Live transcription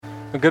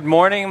Good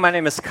morning. My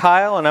name is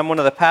Kyle, and I'm one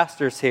of the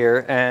pastors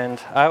here, and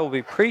I will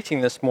be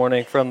preaching this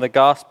morning from the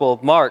Gospel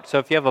of Mark. So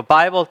if you have a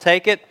Bible,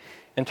 take it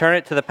and turn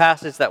it to the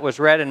passage that was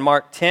read in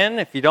Mark 10.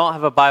 If you don't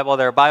have a Bible,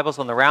 there are Bibles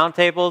on the round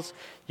tables.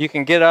 You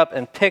can get up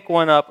and pick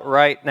one up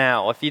right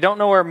now. If you don't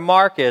know where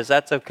Mark is,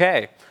 that's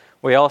okay.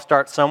 We all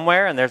start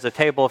somewhere, and there's a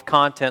table of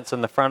contents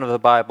in the front of the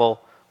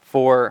Bible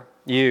for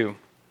you.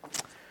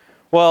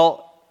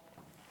 Well,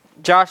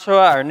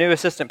 Joshua, our new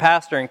assistant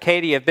pastor, and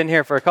Katie have been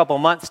here for a couple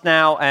months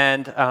now,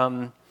 and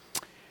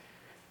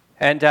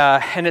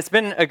it's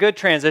been a good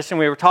transition.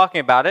 We were talking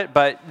about it,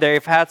 but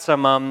they've had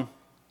some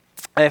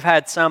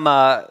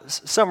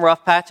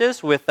rough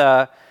patches with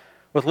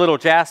little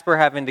Jasper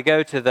having to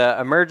go to the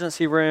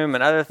emergency room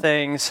and other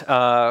things,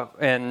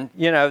 and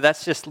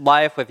that's just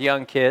life with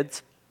young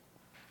kids.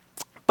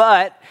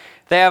 But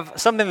they have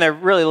something they're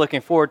really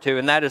looking forward to,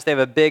 and that is they have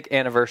a big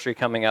anniversary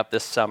coming up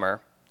this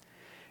summer.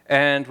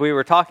 And we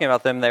were talking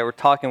about them. They were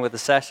talking with the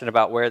session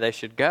about where they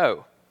should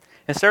go.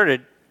 And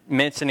started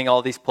mentioning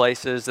all these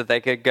places that they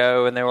could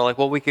go. And they were like,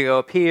 well, we could go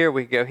up here,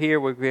 we could go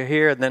here, we could go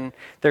here. And then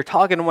they're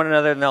talking to one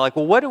another, and they're like,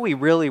 well, what do we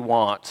really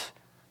want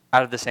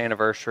out of this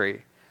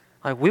anniversary?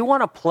 Like, we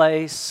want a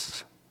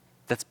place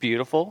that's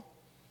beautiful.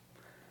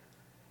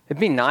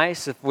 It'd be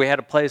nice if we had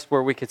a place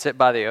where we could sit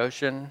by the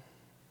ocean.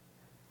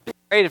 It'd be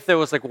great if there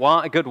was like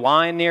good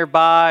wine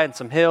nearby and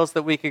some hills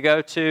that we could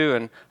go to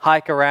and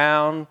hike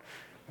around.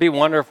 It'd be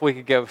wonder if we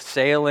could go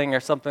sailing or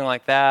something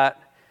like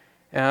that.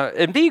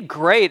 It'd be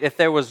great if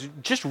there was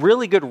just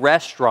really good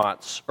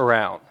restaurants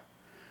around.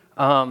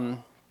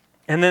 And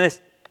then they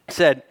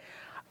said,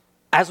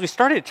 as we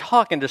started to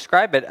talk and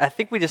describe it, I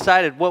think we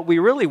decided what we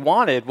really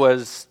wanted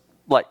was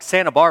like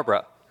Santa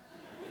Barbara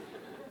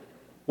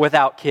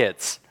without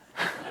kids.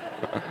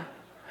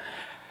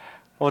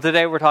 Well,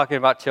 today we're talking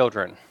about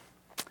children,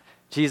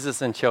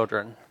 Jesus and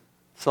children.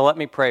 So let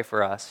me pray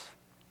for us.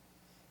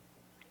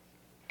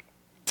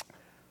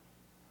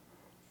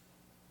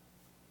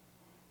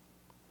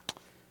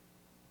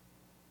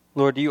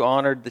 Lord, you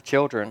honored the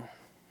children.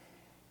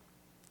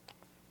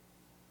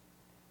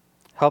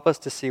 Help us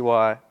to see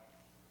why.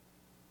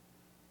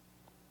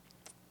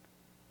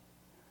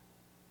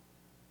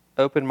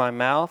 Open my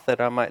mouth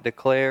that I might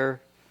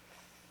declare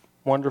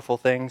wonderful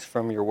things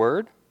from your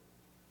word,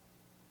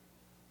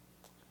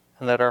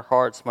 and that our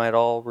hearts might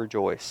all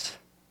rejoice.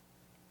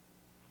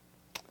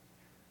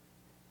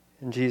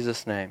 In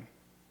Jesus' name,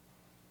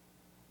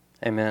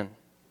 amen.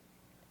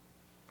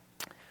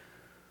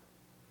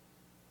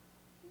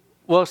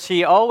 Well,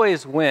 she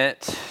always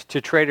went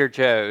to Trader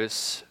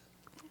Joe's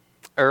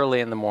early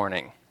in the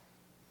morning.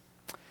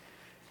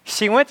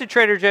 She went to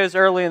Trader Joe's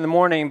early in the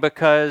morning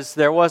because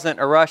there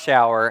wasn't a rush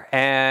hour,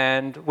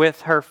 and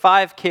with her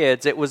 5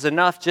 kids, it was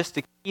enough just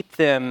to keep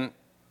them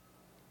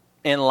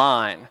in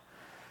line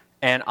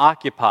and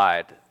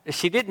occupied.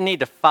 She didn't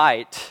need to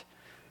fight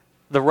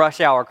the rush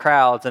hour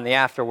crowds and the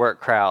after-work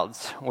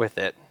crowds with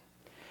it.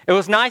 It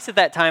was nice at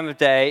that time of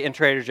day in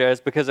Trader Joe's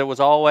because it was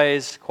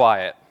always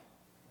quiet.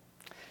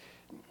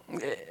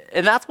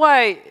 And that's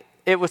why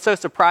it was so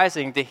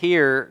surprising to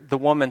hear the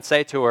woman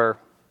say to her,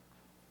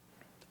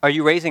 "Are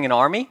you raising an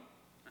army?"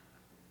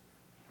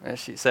 And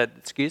she said,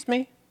 "Excuse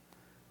me?"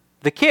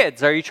 "The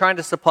kids, are you trying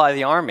to supply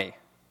the army?"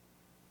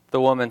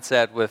 the woman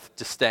said with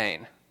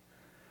disdain.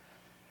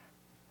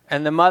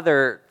 And the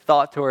mother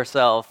thought to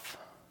herself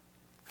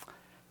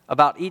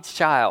about each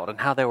child and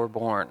how they were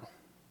born,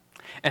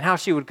 and how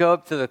she would go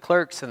up to the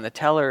clerks and the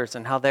tellers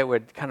and how they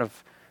would kind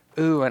of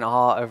ooh and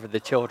ah over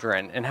the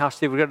children, and how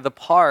she would go to the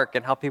park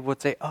and how people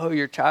would say, "Oh,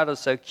 your child is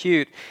so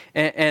cute."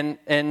 And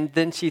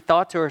then she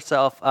thought to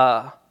herself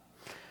about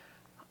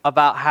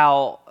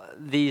how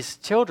these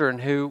children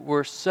who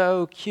were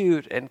so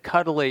cute and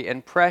cuddly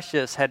and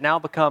precious had now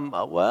become,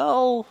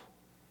 a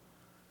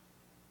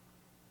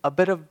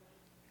bit of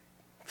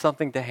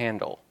something to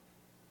handle.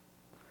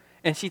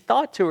 And she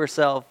thought to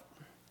herself,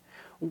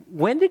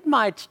 when did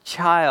my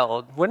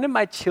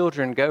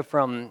children go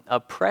from a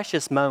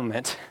precious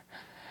moment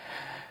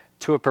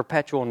to a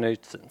perpetual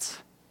nuisance?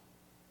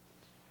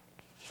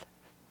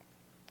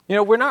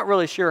 We're not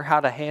really sure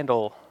how to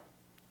handle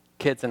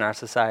kids in our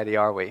society,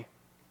 are we?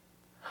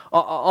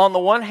 On the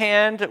one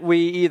hand, we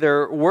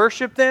either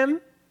worship them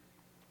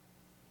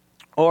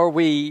or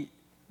we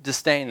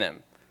disdain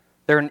them.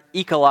 They're an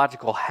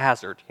ecological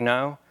hazard,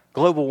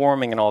 global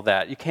warming and all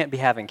that. You can't be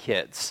having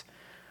kids.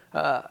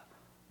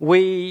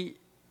 We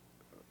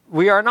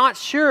are not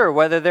sure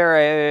whether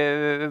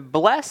they're a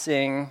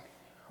blessing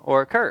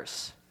or a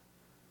curse.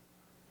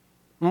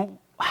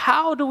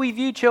 How do we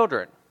view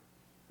children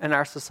in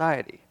our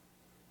society?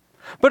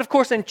 But of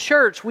course, in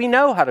church, we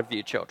know how to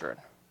view children.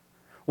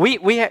 We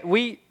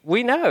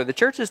know the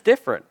church is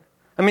different.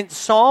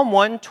 Psalm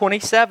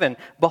 127,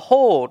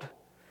 "Behold,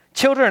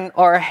 children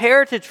are a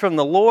heritage from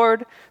the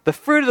Lord, the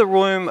fruit of the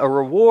womb a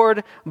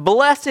reward.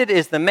 Blessed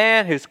is the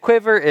man whose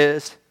quiver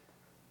is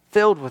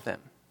filled with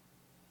them."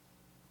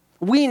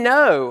 We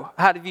know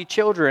how to view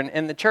children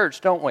in the church,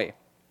 don't we?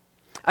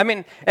 I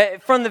mean,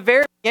 from the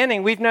very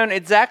beginning, we've known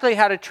exactly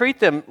how to treat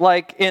them.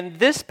 Like in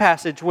this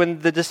passage, when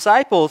the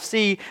disciples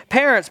see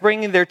parents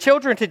bringing their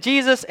children to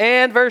Jesus,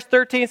 and verse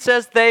 13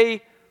 says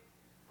they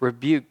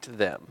rebuked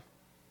them.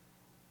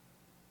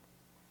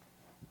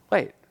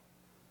 Wait,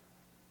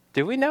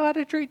 do we know how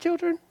to treat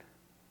children?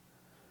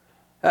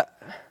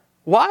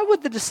 Why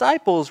would the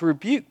disciples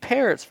rebuke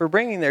parents for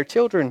bringing their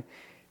children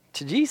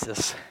to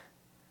Jesus?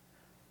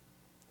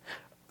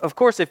 Of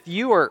course, if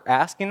you are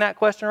asking that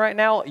question right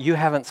now, you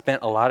haven't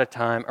spent a lot of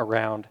time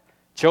around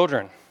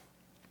children.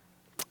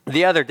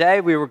 The other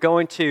day, we were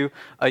going to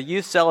a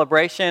youth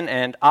celebration,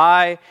 and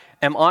I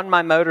am on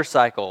my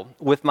motorcycle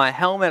with my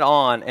helmet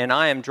on, and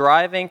I am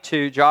driving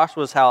to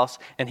Joshua's house,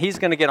 and he's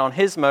going to get on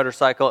his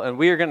motorcycle, and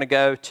we are going to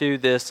go to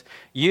this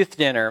youth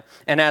dinner.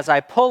 And as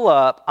I pull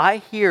up, I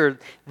hear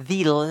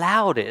the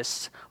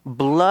loudest,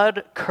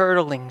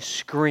 blood-curdling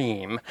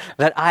scream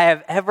that I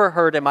have ever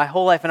heard in my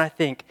whole life, and I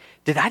think,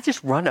 did I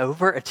just run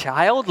over a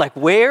child? Like,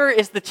 where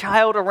is the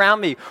child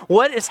around me?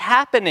 What is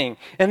happening?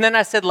 And then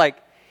I said,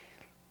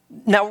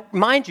 now,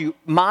 mind you,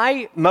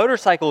 my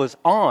motorcycle is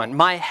on,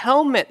 my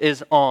helmet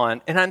is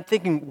on, and I'm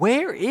thinking,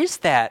 where is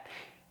that?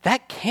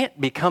 That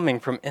can't be coming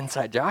from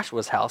inside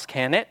Joshua's house,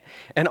 can it?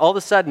 And all of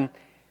a sudden,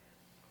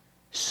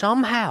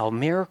 somehow,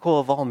 miracle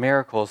of all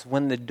miracles,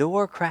 when the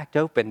door cracked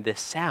open, this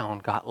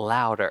sound got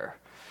louder.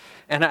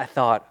 And I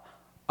thought,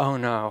 oh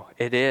no,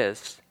 it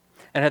is.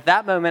 And at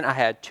that moment, I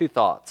had two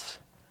thoughts.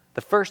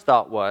 The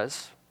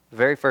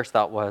very first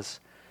thought was,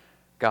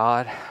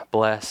 God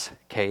bless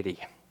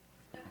Katie.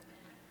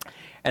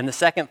 And the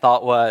second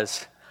thought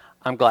was,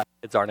 I'm glad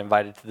kids aren't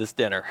invited to this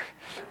dinner.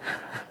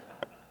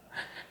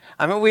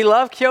 I mean, we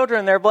love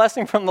children. They're a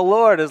blessing from the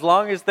Lord as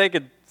long as they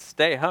could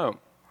stay home,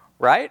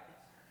 right?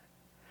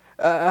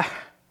 I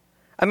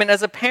mean,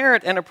 as a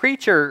parent and a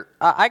preacher,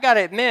 I got to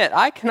admit,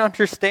 I can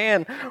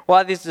understand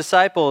why these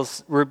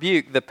disciples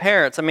rebuke the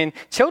parents. I mean,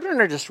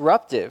 children are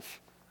disruptive.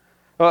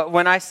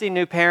 When I see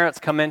new parents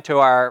come into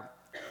our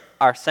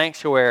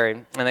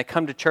sanctuary and they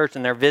come to church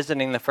and they're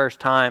visiting the first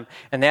time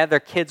and they have their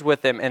kids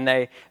with them and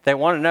they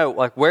want to know,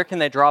 where can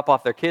they drop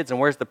off their kids and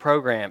where's the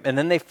program? And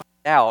then they find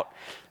out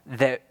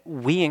that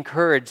we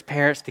encourage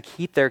parents to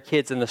keep their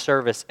kids in the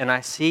service, and I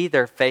see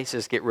their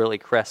faces get really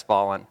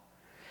crestfallen.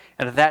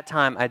 And at that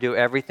time, I do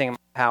everything in my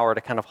power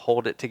to kind of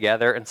hold it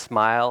together and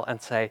smile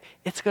and say,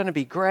 it's going to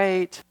be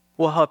great.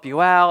 We'll help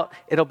you out.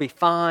 It'll be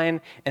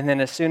fine. And then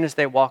as soon as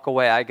they walk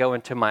away, I go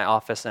into my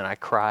office and I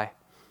cry.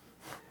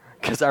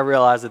 Because I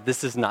realize that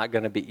this is not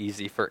going to be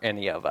easy for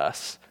any of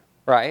us,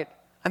 right?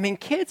 I mean,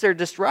 kids are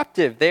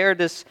disruptive. They are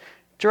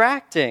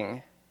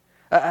distracting.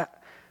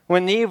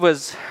 When Neve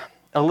was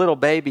a little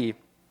baby,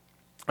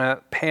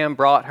 Pam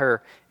brought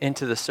her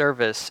into the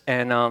service,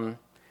 and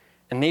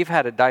Neve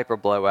had a diaper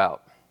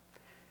blowout.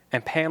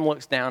 And Pam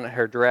looks down at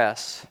her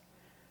dress,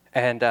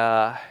 and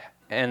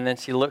then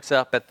she looks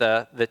up at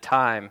the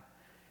time,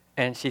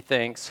 and she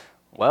thinks,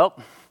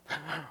 well,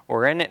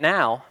 we're in it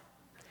now.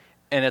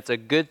 And it's a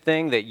good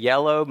thing that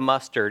yellow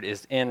mustard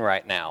is in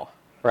right now,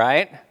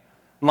 right?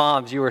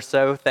 Moms, you were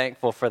so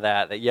thankful for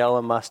that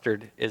yellow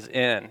mustard is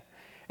in.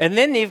 And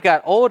then Neve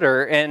got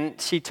older,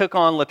 and she took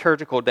on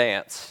liturgical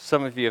dance.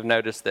 Some of you have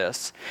noticed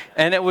this.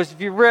 And it was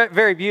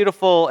very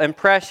beautiful and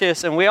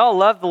precious, and we all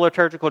loved the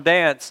liturgical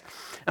dance.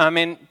 I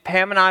mean,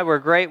 Pam and I were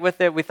great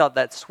with it. We thought,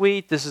 that's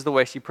sweet. This is the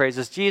way she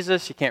praises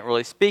Jesus. She can't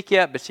really speak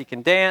yet, but she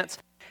can dance.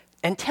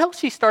 Until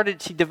she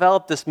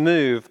developed this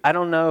move. I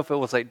don't know if it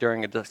was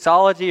during a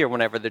doxology or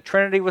whenever the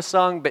Trinity was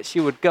sung, but she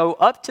would go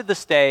up to the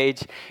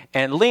stage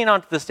and lean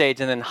onto the stage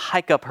and then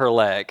hike up her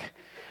leg.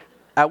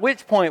 At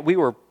which point we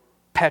were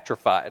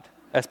petrified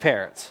as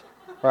parents,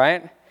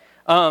 right?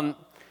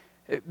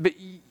 But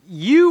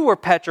you were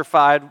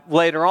petrified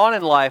later on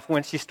in life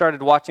when she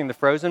started watching the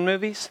Frozen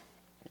movies.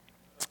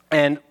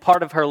 And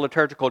part of her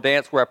liturgical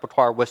dance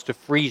repertoire was to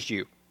freeze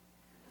you.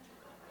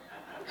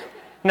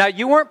 Now,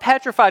 you weren't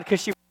petrified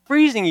because she was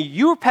freezing you.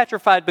 You were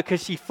petrified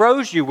because she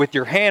froze you with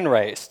your hand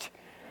raised,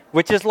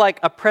 which is like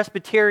a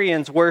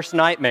Presbyterian's worst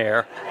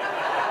nightmare.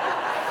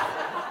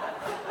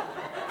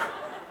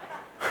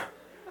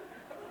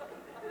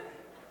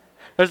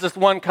 There's this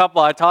one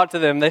couple, I talked to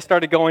them, they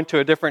started going to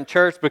a different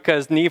church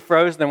because Neve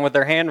froze them with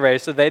their hand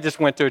raised, so they just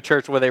went to a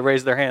church where they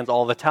raised their hands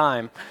all the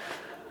time.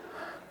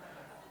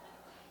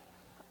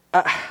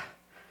 And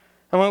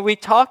when we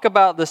talk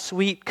about the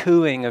sweet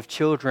cooing of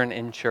children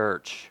in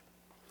church,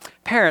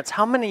 parents,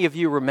 how many of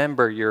you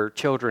remember your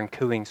children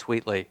cooing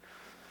sweetly?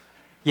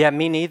 Yeah,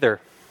 me neither.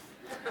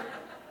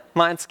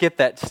 Mine skipped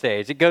that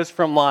stage. It goes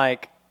from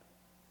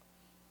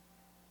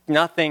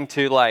nothing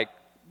to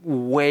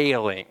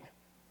wailing.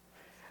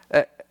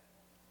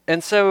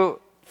 And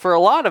so for a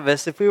lot of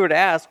us, if we were to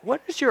ask,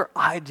 what is your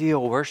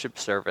ideal worship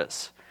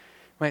service?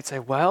 You might say,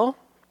 well,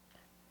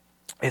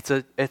 It's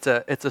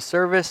a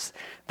service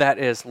that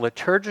is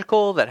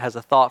liturgical, that has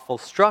a thoughtful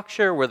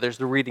structure, where there's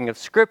the reading of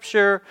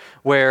Scripture,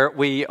 where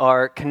we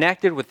are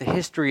connected with the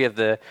history of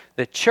the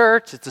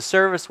church. It's a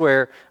service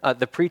where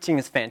the preaching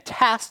is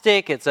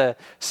fantastic. It's a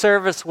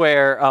service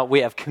where we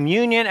have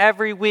communion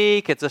every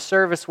week. It's a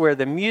service where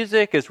the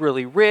music is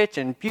really rich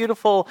and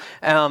beautiful.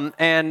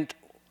 And,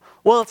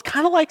 well, it's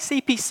kind of like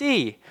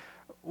CPC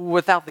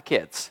without the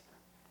kids,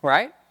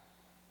 right?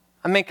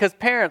 I mean, because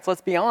parents,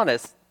 let's be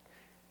honest,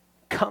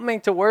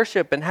 coming to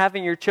worship and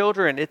having your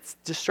children, it's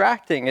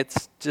distracting,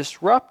 it's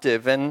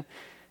disruptive, and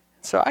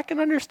so I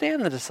can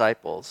understand the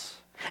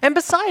disciples. And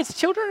besides,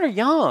 children are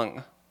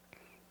young.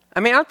 I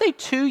mean, aren't they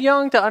too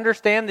young to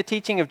understand the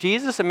teaching of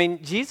Jesus? I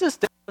mean, Jesus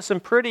dealt with some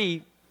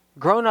pretty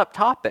grown-up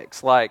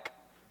topics like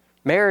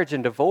marriage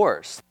and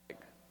divorce, like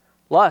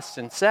lust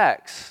and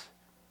sex,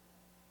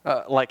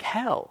 like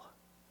hell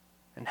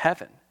and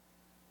heaven.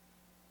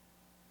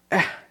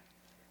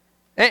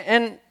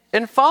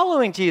 And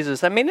following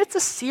Jesus, I mean, it's a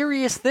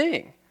serious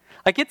thing.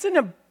 Like, it's an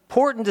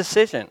important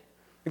decision.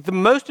 Like, the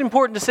most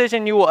important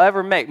decision you will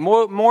ever make.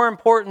 More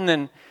important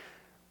than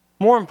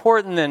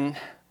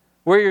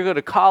where you go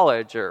to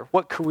college or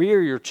what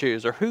career you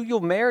choose or who you'll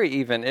marry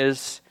even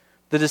is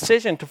the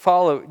decision to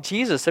follow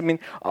Jesus. I mean,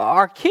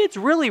 are kids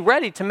really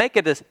ready to make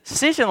a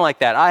decision like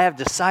that? I have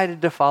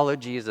decided to follow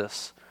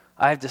Jesus.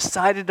 I have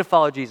decided to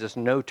follow Jesus.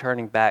 No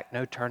turning back,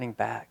 no turning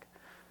back.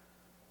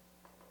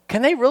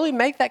 Can they really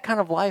make that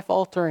kind of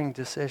life-altering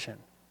decision?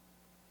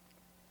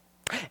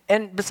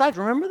 And besides,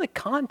 remember the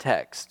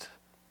context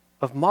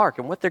of Mark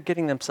and what they're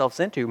getting themselves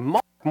into.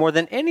 Mark, more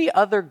than any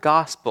other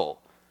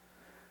gospel,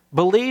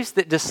 believes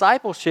that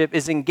discipleship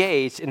is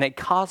engaged in a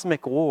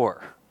cosmic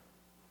war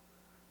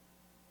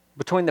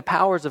between the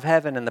powers of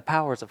heaven and the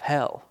powers of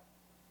hell.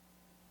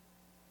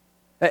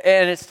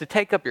 And it's to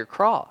take up your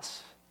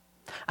cross.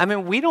 I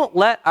mean, we don't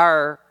let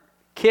our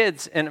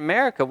kids in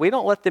America, we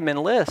don't let them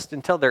enlist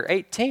until they're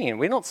 18.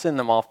 We don't send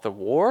them off to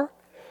war.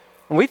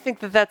 And we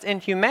think that that's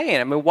inhumane.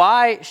 I mean,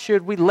 why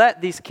should we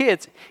let these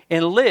kids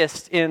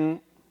enlist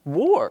in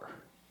war?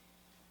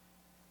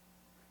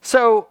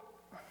 So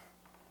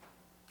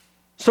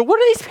what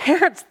are these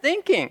parents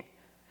thinking?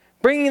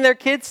 Bringing their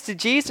kids to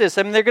Jesus.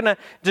 I mean, they're going to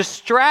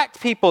distract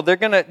people. They're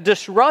going to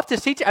disrupt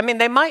his teaching. I mean,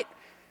 they might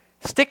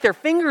stick their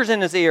fingers in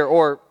his ear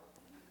or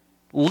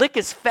lick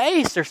his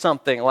face or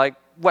something, like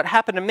what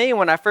happened to me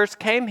when I first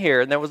came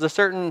here. And there was a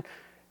certain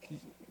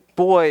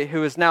boy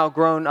who is now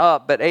grown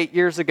up, but 8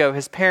 years ago,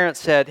 his parents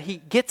said he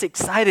gets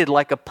excited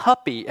like a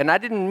puppy. And I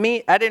didn't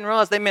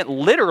realize they meant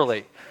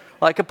literally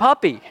like a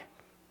puppy.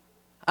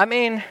 I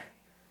mean,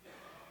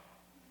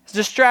 it's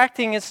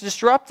distracting, it's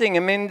disrupting. I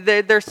mean,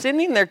 they're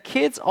sending their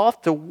kids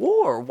off to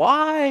war.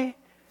 Why?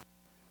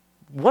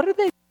 What are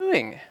they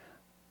doing?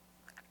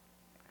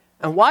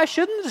 And why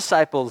shouldn't the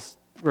disciples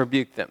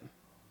rebuke them?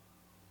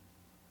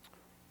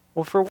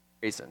 Well, for one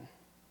reason.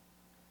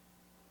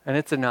 And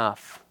it's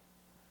enough.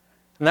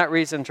 And that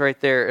reason's right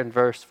there in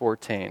verse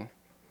 14.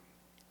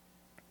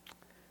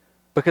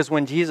 Because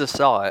when Jesus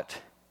saw it,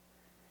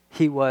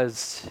 he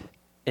was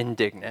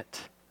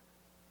indignant.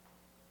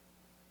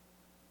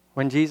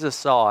 When Jesus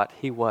saw it,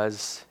 he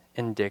was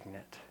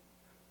indignant.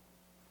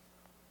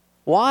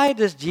 Why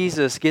does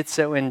Jesus get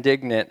so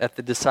indignant at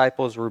the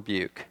disciples'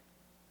 rebuke?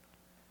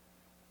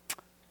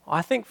 Well,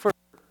 I think for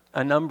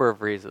a number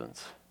of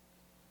reasons.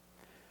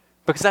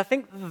 Because I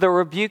think the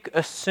rebuke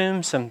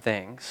assumes some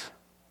things.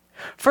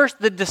 First,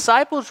 the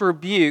disciples'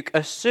 rebuke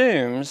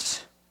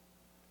assumes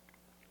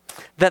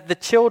that the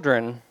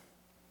children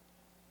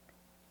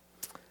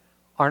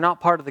are not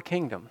part of the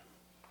kingdom.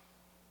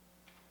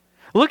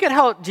 Look at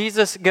how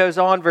Jesus goes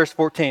on, verse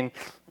 14.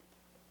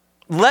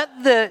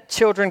 Let the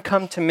children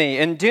come to me,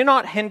 and do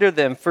not hinder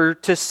them, for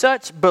to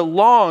such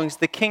belongs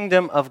the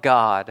kingdom of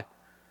God.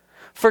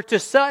 For to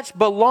such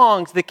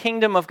belongs the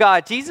kingdom of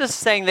God. Jesus is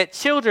saying that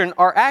children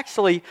are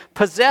actually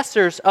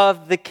possessors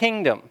of the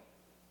kingdom.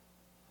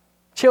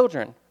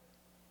 Children.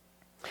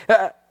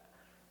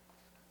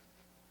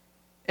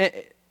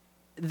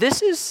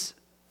 This is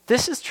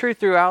true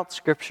throughout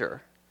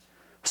Scripture.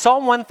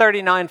 Psalm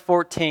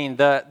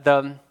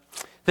 139:14,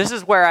 this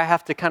is where I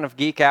have to kind of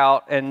geek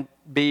out and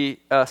be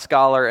a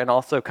scholar and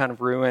also kind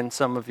of ruin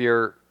some of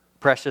your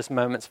precious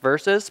moments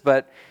verses.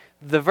 But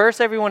the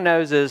verse everyone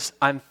knows is,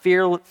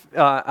 though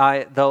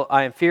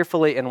I am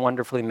fearfully and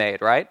wonderfully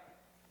made, right?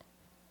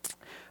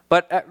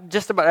 But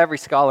just about every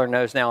scholar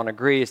knows now and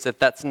agrees that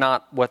that's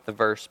not what the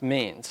verse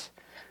means.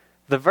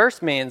 The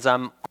verse means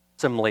I'm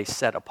awesomely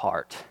set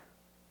apart.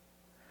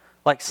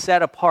 Like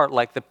set apart,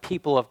 like the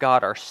people of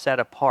God are set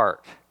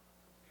apart.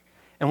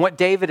 And what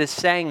David is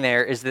saying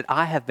there is that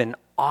I have been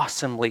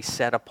awesomely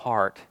set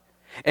apart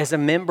as a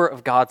member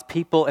of God's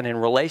people and in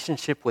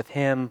relationship with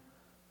him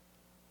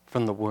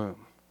from the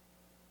womb.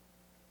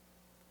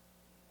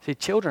 See,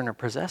 children are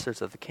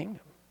possessors of the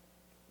kingdom.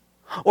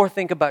 Or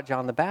think about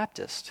John the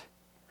Baptist.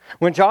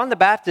 When John the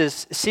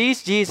Baptist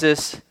sees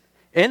Jesus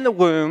in the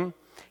womb,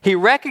 he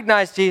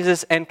recognized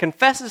Jesus and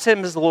confesses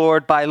him as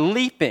Lord by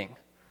leaping.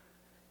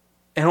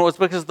 And it was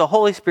because of the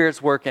Holy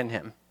Spirit's work in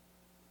him.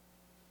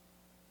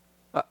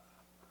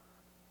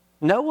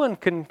 no one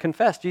can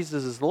confess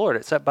Jesus is Lord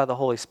except by the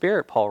Holy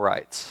Spirit, Paul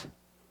writes.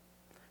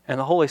 And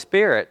the Holy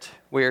Spirit,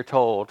 we are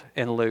told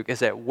in Luke,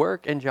 is at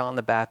work in John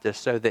the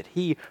Baptist so that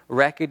he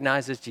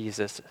recognizes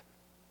Jesus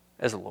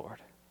as Lord.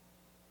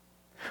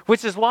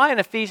 Which is why in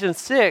Ephesians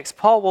 6,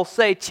 Paul will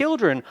say,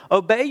 children,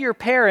 obey your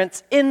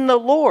parents in the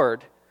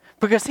Lord.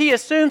 Because he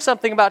assumes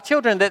something about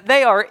children, that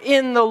they are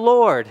in the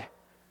Lord.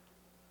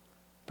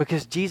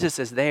 Because Jesus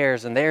is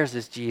theirs and theirs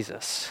is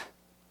Jesus.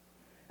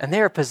 And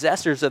they are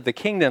possessors of the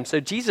kingdom. So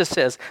Jesus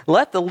says,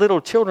 let the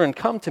little children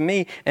come to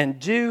me and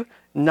do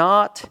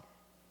not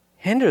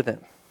hinder them.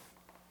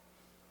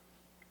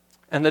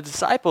 And the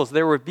disciples,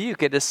 their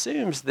rebuke, it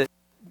assumes that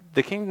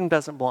the kingdom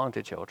doesn't belong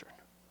to children.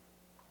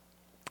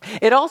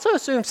 It also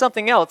assumes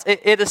something else.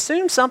 It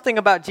assumes something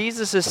about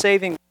Jesus'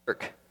 saving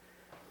work.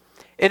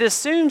 It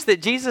assumes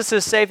that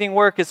Jesus' saving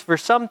work is for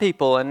some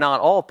people and not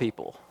all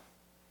people.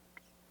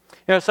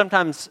 You know,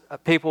 sometimes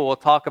people will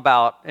talk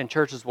about, and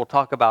churches will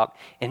talk about,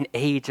 an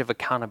age of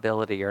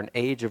accountability or an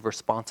age of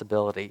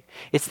responsibility.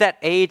 It's that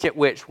age at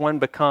which one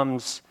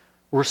becomes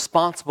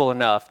responsible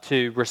enough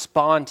to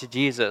respond to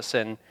Jesus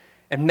and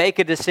make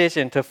a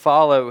decision to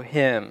follow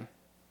him.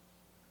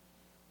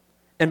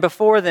 And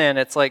before then,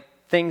 it's like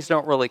things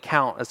don't really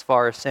count as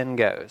far as sin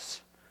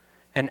goes.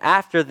 And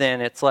after then,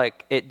 it's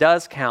like it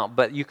does count,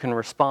 but you can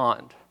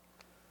respond.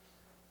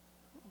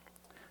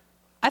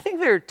 I think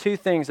there are two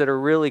things that are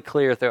really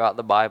clear throughout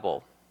the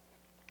Bible.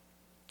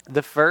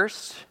 The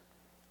first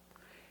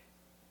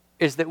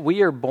is that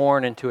we are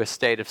born into a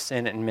state of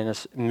sin and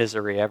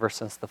misery ever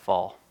since the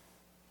fall.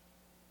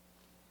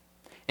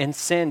 In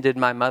sin did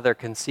my mother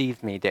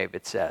conceive me,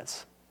 David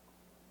says.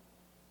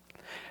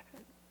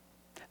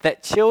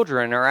 That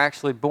children are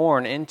actually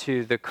born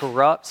into the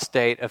corrupt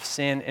state of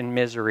sin and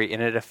misery,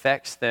 and it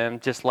affects them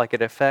just like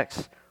it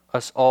affects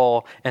us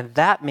all. And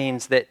that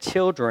means that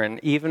children,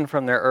 even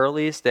from their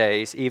earliest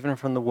days, even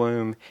from the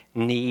womb,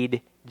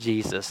 need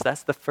Jesus.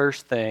 That's the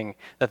first thing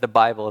that the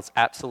Bible is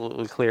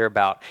absolutely clear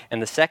about.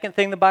 And the second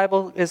thing the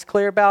Bible is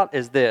clear about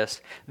is this: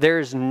 there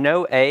is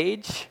no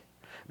age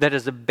that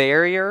is a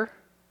barrier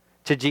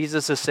to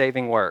Jesus'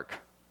 saving work.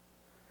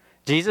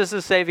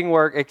 Jesus' saving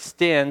work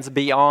extends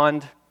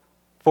beyond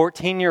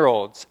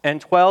 14-year-olds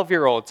and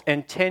 12-year-olds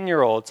and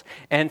 10-year-olds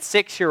and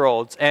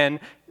 6-year-olds and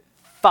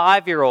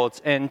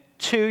 5-year-olds and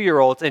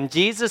 2-year-olds. And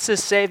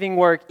Jesus' saving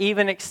work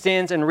even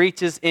extends and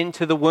reaches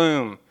into the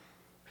womb.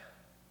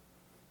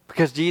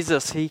 Because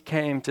Jesus, he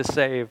came to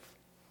save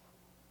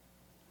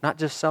not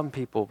just some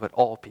people, but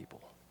all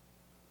people.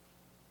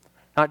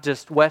 Not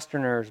just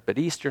Westerners, but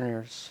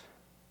Easterners.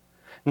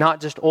 Not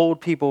just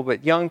old people,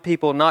 but young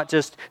people. Not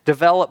just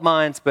developed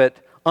minds, but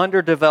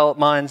underdeveloped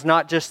minds.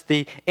 Not just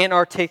the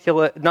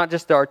inarticulate, not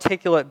just the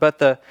articulate, but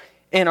the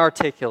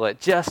inarticulate,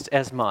 just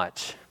as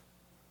much.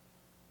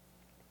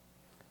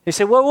 You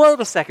say, well,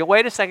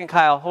 wait a second,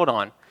 Kyle, hold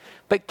on.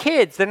 But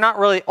kids, they're not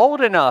really old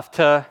enough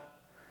to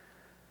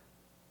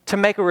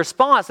make a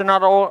response. They're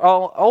not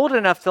old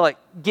enough to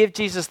give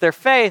Jesus their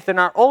faith. They're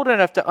not old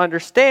enough to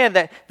understand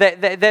that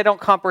they don't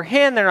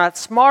comprehend. They're not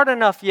smart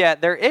enough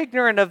yet. They're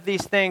ignorant of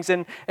these things,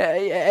 and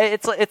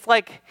it's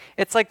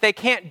like they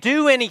can't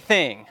do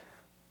anything.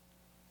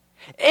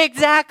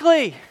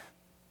 Exactly.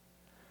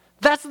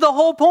 That's the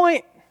whole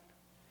point.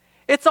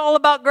 It's all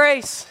about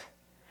grace,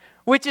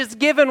 which is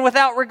given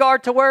without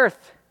regard to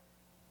worth,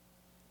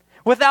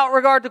 without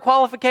regard to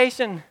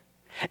qualification.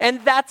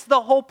 And that's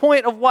the whole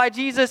point of why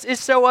Jesus is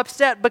so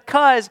upset,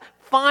 because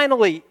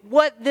finally,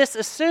 what this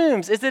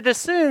assumes is it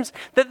assumes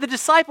that the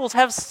disciples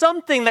have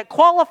something that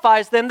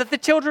qualifies them that the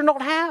children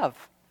don't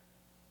have.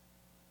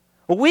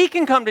 We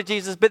can come to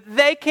Jesus, but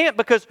they can't,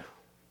 because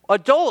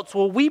adults,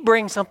 we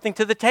bring something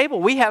to the table.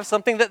 We have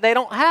something that they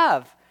don't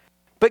have.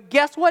 But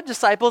guess what,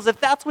 disciples? If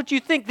that's what you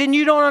think, then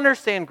you don't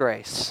understand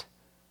grace,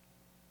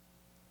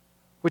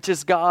 which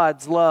is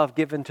God's love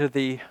given to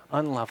the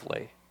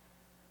unlovely,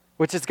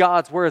 which is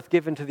God's worth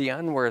given to the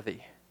unworthy,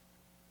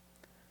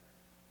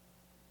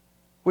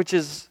 which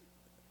is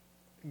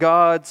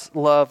God's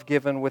love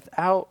given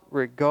without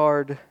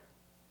regard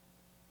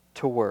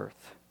to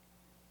worth.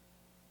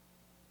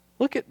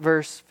 Look at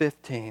verse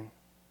 15.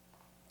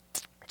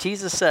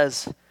 Jesus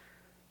says,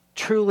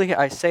 "Truly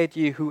I say to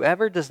you,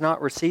 whoever does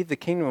not receive the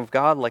kingdom of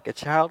God like a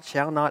child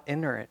shall not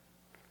enter it."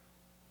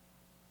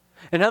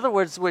 In other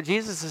words, what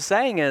Jesus is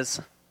saying is,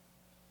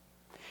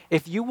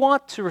 if you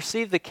want to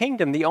receive the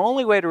kingdom, the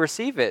only way to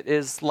receive it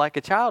is like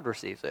a child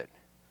receives it.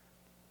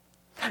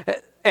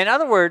 In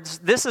other words,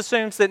 this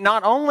assumes that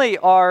not only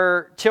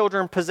are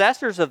children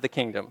possessors of the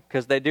kingdom,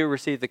 because they do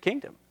receive the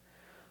kingdom,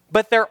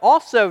 but they're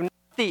also not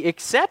the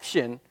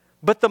exception,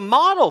 but the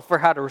model for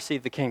how to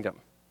receive the kingdom.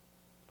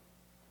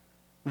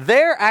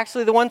 They're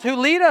actually the ones who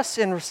lead us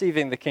in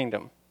receiving the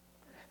kingdom.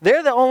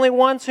 They're the only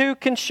ones who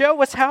can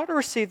show us how to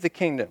receive the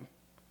kingdom.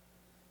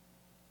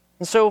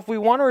 And so if we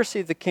want to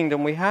receive the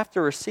kingdom, we have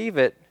to receive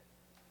it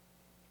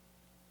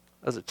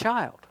as a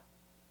child.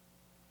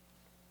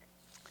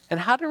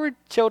 And how do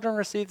children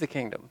receive the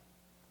kingdom?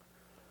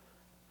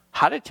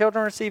 How do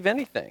children receive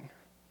anything?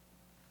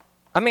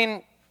 I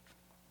mean,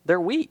 they're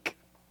weak,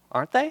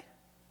 aren't they?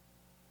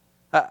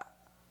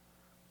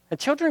 And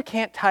children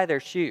can't tie their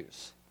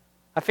shoes.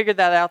 I figured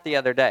that out the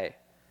other day.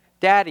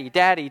 Daddy,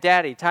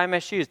 tie my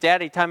shoes.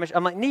 Daddy, tie my shoes.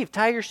 I'm like, Neve,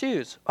 tie your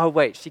shoes. Oh,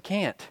 wait, she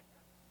can't.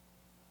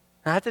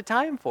 I have to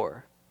tie them for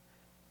her.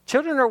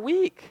 Children are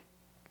weak,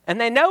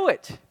 and they know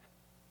it,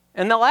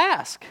 and they'll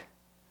ask.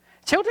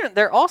 Children,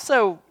 they're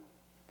also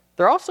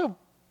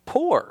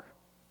poor.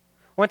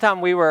 One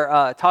time we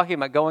were talking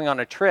about going on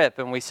a trip,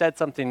 and we said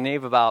something to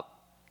Neve about,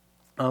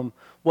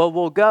 well,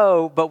 we'll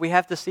go, but we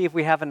have to see if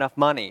we have enough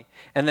money.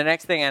 And the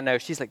next thing I know,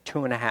 she's like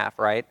 2.5,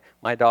 right?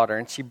 My daughter,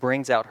 and she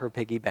brings out her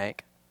piggy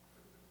bank.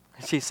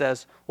 And she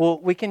says, well,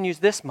 we can use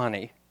this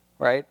money,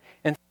 right?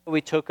 And so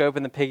we took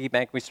open the piggy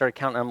bank, we started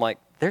counting. I'm like,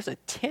 there's a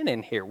 10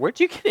 in here. Where'd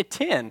you get a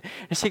 10?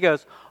 And she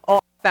goes, oh,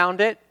 I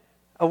found it.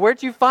 Oh,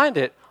 where'd you find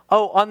it?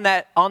 Oh, on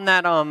that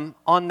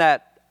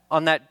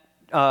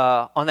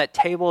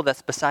table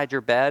that's beside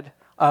your bed.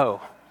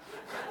 Oh.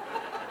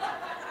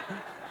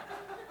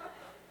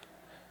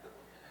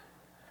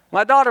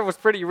 My daughter was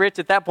pretty rich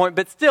at that point,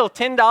 but still,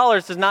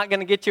 $10 is not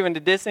going to get you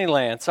into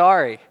Disneyland.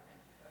 Sorry.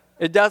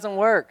 It doesn't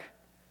work.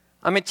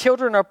 I mean,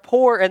 children are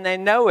poor and they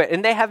know it,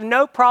 and they have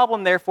no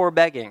problem, therefore,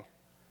 begging.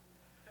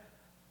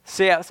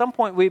 See, at some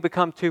point, we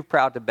become too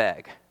proud to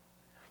beg.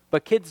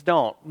 But kids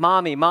don't.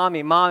 Mommy,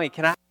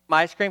 can I have some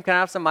ice cream? Can I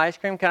have some ice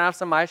cream? Can I have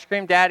some ice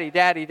cream? Daddy,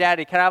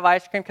 can I have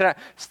ice cream? And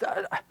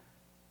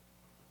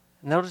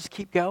they'll just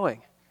keep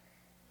going.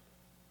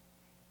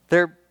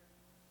 They're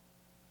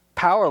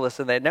powerless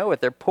and they know it.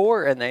 They're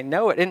poor and they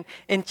know it.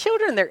 And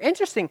children, they're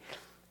interesting.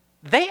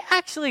 They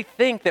actually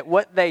think that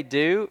what they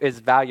do is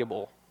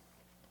valuable.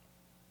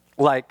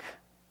 Like,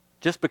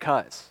 just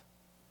because.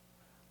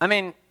 I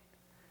mean,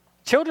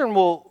 children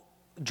will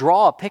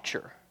draw a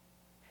picture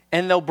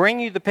and they'll bring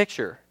you the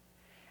picture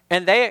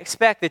and they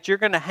expect that you're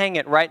going to hang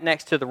it right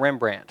next to the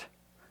Rembrandt.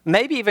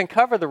 Maybe even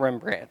cover the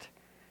Rembrandt.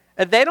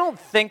 And they don't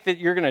think that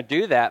you're going to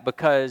do that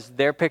because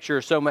their picture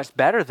is so much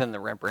better than the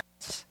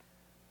Rembrandt's.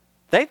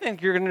 They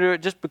think you're going to do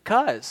it just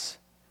because.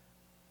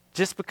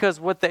 Just because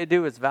what they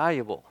do is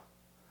valuable.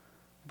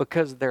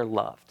 Because they're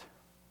loved.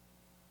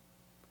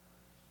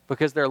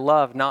 Because they're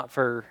loved not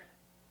for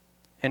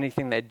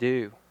anything they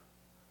do,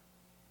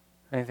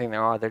 anything they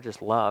are, they're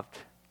just loved.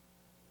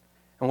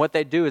 And what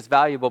they do is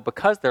valuable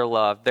because they're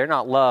loved. They're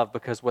not loved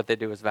because what they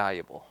do is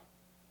valuable.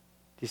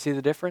 Do you see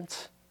the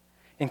difference?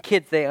 And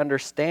kids, they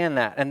understand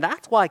that. And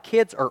that's why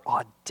kids are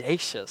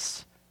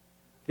audacious.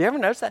 Have you ever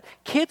noticed that?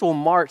 Kids will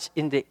march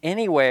into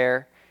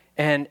anywhere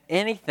and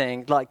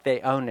anything like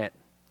they own it.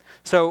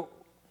 So,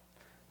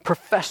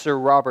 Professor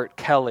Robert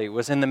Kelly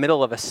was in the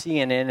middle of a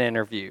CNN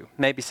interview.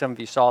 Maybe some of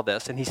you saw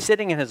this. And he's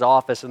sitting in his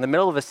office in the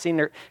middle of a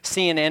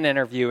CNN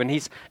interview, and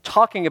he's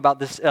talking about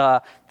this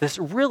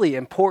really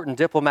important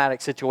diplomatic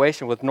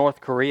situation with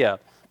North Korea.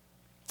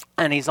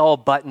 And he's all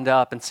buttoned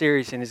up and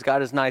serious, and he's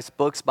got his nice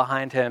books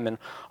behind him,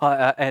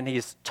 and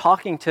he's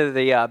talking to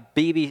the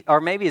BBC,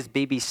 or maybe it's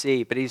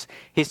BBC, but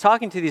he's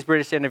talking to these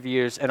British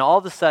interviewers, and all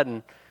of a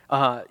sudden,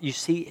 you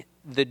see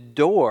the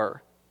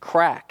door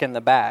crack in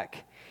the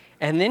back.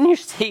 And then you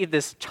see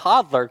this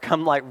toddler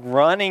come like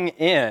running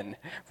in,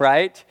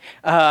 right?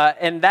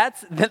 And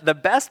that's the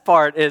best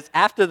part is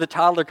after the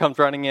toddler comes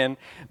running in,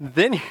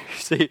 then you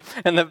see,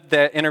 and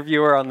the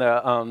interviewer on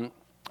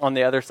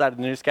the other side of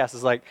the newscast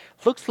is like,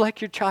 looks like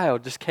your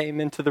child just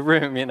came into the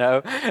room, you know?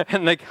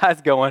 And the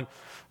guy's going,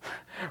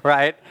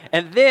 right?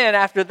 And then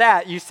after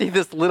that, you see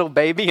this little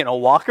baby in a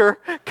walker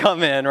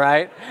come in,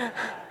 right?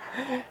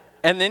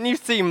 And then you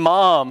see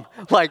mom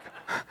like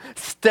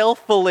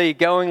stealthily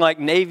going like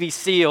Navy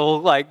SEAL,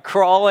 like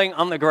crawling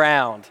on the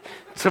ground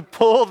to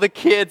pull the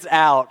kids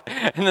out,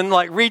 and then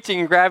like reaching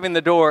and grabbing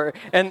the door.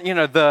 And you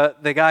know,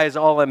 the guy is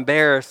all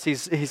embarrassed.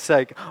 He's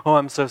like, oh,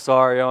 I'm so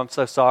sorry,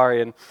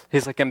 and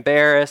he's like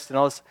embarrassed and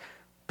all this.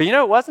 But you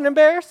know, it wasn't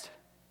embarrassed.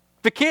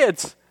 The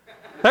kids,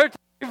 they're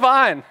totally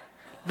fine.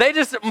 They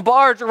just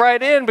barge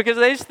right in because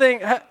they just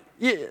think.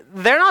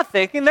 They're not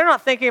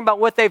thinking about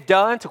what they've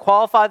done to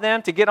qualify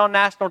them to get on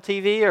national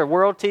TV or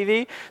world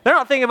TV. They're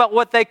not thinking about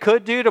what they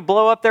could do to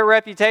blow up their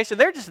reputation.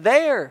 They're just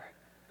there.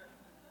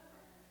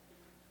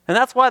 And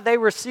that's why they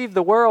receive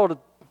the world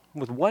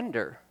with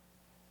wonder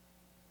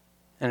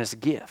and as a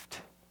gift.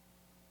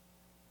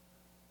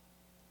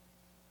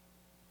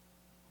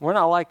 We're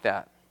not like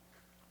that.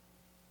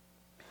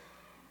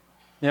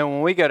 You know,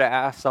 when we go to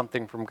ask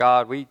something from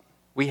God, we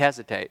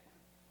hesitate.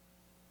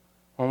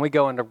 When we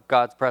go into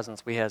God's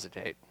presence, we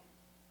hesitate.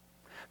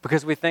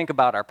 Because we think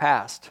about our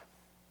past.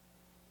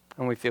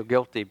 And we feel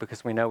guilty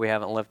because we know we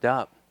haven't lived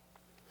up.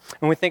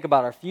 And we think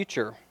about our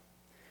future.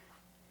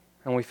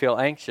 And we feel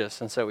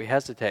anxious, and so we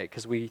hesitate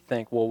because we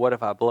think, well, what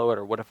if I blow it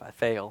or what if I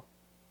fail?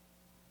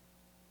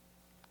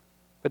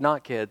 But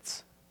not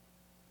kids.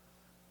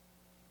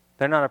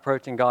 They're not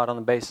approaching God on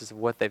the basis of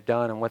what they've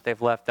done and what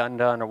they've left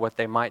undone or what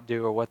they might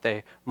do or what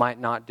they might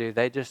not do.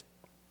 They just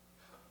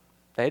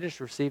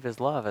receive His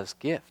love as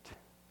gift.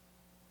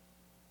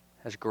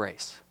 As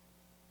grace.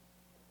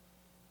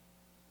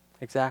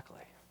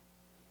 Exactly.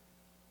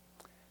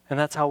 And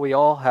that's how we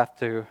all have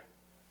to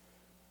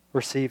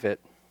receive it.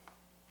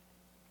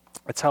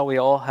 It's how we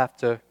all have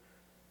to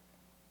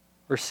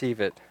receive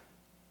it.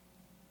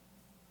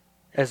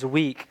 As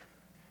weak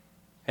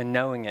and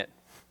knowing it.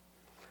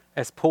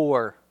 As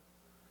poor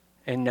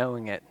and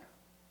knowing it.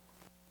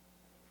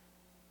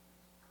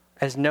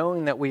 As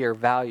knowing that we are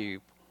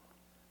valued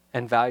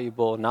and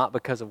valuable not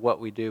because of what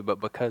we do, but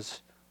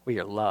because we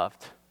are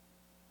loved.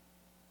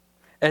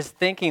 As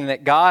thinking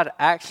that God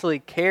actually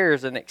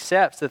cares and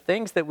accepts the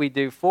things that we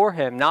do for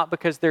Him, not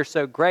because they're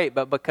so great,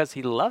 but because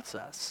He loves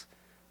us.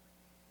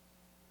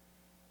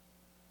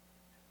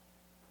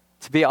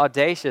 To be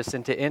audacious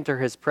and to enter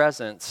His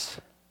presence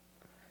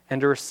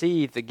and to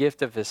receive the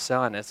gift of His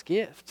Son as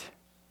gift.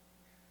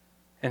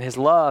 And His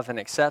love and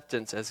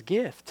acceptance as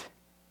gift.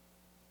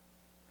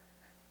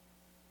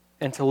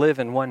 And to live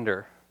in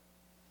wonder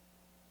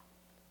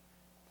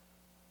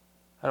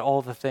at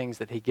all the things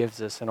that He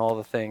gives us and all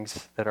the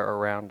things that are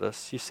around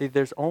us. You see,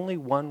 there's only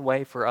one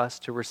way for us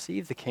to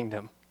receive the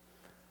kingdom.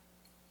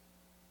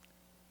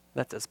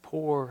 That's as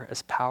poor,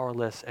 as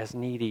powerless, as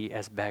needy,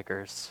 as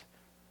beggars.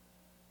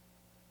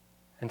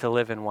 And to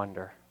live in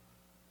wonder,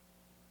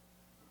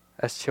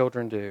 as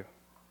children do.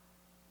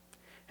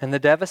 And the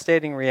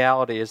devastating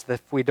reality is that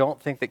if we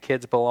don't think that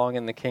kids belong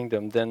in the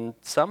kingdom, then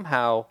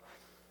somehow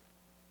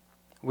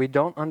we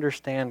don't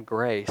understand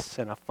grace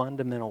in a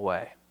fundamental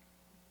way.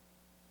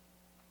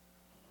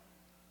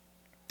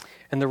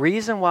 And the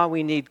reason why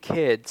we need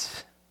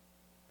kids,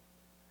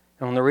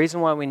 and the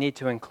reason why we need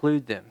to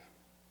include them,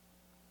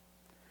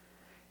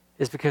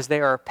 is because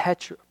they are a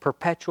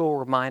perpetual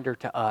reminder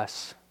to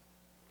us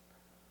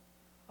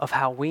of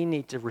how we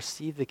need to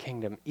receive the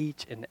kingdom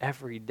each and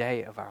every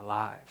day of our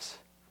lives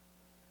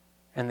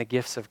and the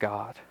gifts of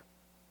God.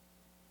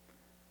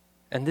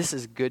 And this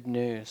is good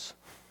news.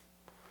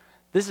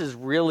 This is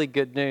really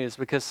good news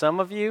because some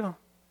of you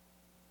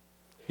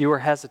were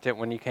hesitant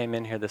when you came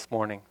in here this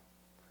morning.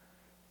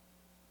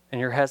 And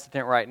you're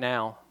hesitant right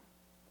now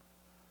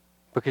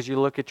because you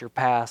look at your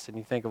past and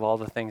you think of all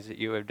the things that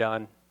you have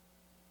done.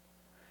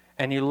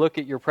 And you look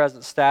at your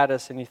present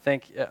status and you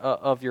think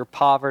of your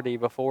poverty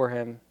before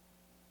Him.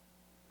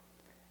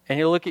 And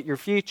you look at your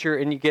future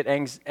and you get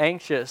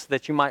anxious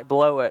that you might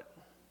blow it.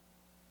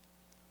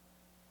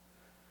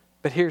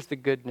 But here's the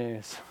good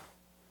news.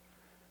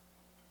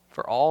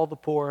 For all the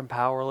poor and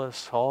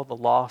powerless, all the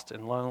lost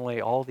and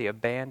lonely, all the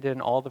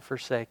abandoned, all the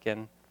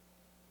forsaken,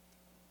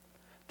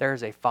 there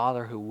is a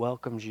Father who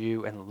welcomes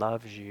you and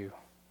loves you.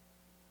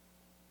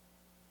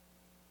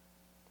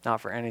 Not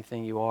for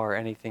anything you are or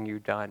anything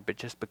you've done, but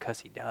just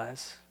because He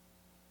does.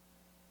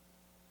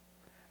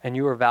 And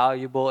you are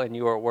valuable and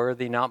you are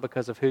worthy not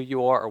because of who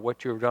you are or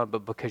what you have done,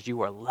 but because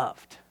you are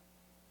loved.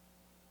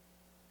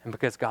 And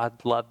because God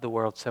loved the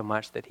world so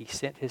much that He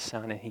sent His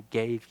Son and He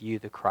gave you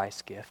the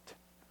Christ gift,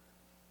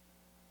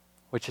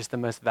 which is the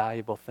most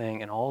valuable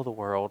thing in all the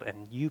world,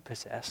 and you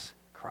possess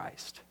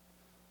Christ.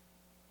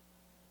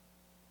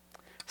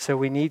 So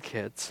we need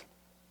kids.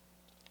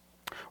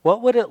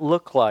 What would it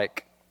look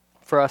like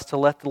for us to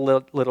let the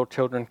little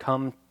children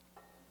come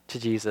to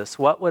Jesus?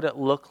 What would it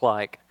look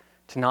like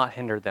to not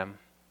hinder them?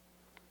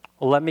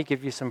 Well, let me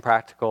give you some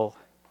practical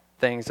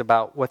things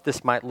about what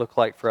this might look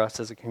like for us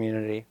as a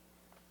community.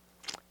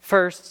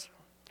 First,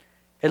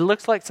 it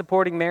looks like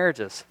supporting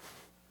marriages.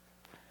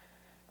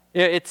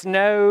 It's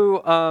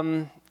no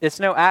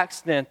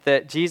accident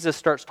that Jesus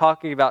starts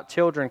talking about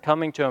children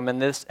coming to Him,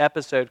 and this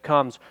episode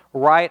comes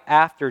right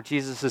after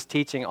Jesus'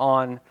 teaching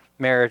on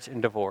marriage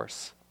and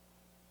divorce.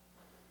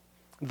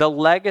 The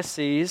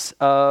legacies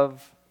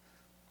of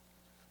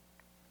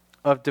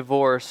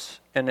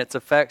divorce and its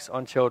effects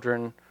on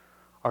children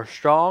are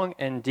strong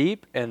and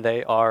deep, and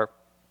they are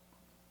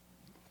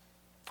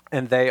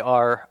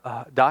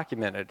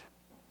documented.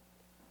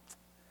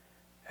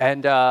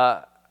 And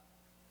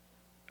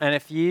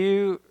if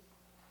you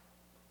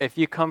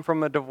come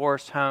from a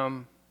divorced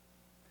home,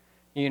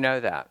 you know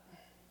that.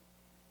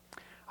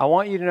 I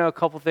want you to know a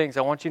couple things.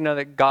 I want you to know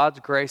that God's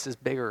grace is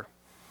bigger.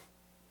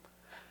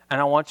 And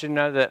I want you to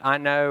know that I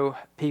know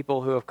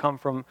people who have come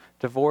from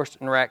divorced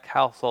and wrecked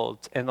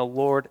households, and the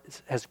Lord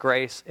has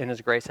grace, and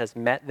His grace has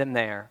met them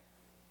there.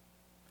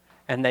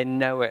 And they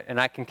know it, and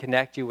I can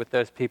connect you with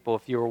those people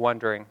if you were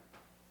wondering.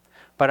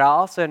 But I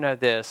also know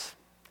this,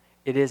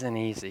 it isn't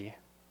easy.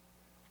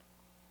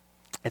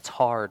 It's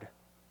hard.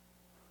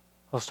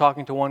 I was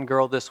talking to one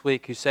girl this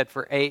week who said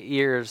for 8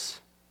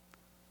 years,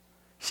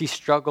 she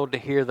struggled to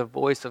hear the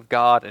voice of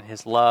God and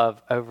His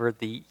love over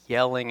the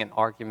yelling and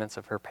arguments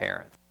of her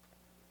parents.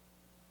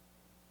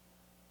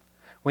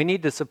 We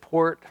need to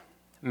support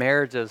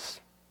marriages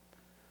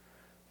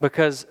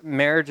because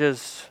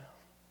marriages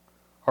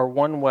are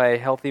one way,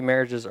 healthy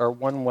marriages are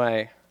one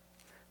way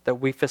that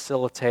we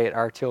facilitate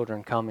our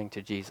children coming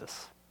to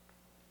Jesus.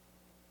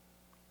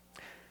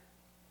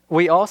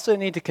 We also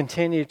need to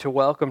continue to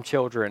welcome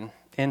children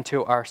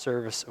into our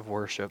service of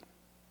worship.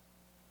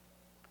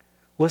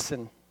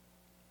 Listen,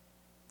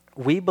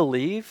 we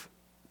believe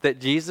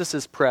that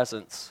Jesus'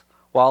 presence,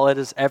 while it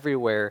is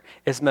everywhere,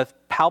 is most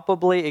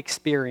palpably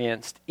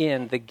experienced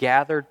in the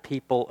gathered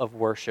people of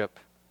worship.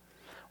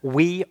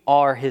 We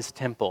are His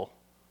temple.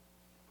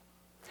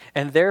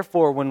 And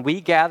therefore, when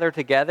we gather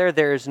together,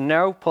 there is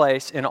no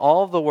place in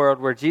all of the world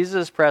where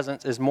Jesus'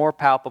 presence is more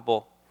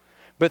palpable,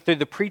 but through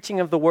the preaching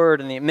of the word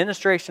and the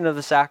administration of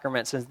the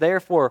sacraments. And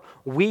therefore,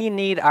 we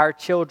need our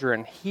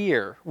children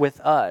here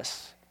with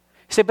us.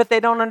 You say, but they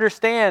don't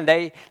understand.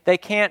 They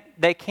can't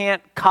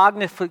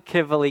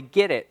cognitively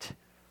get it.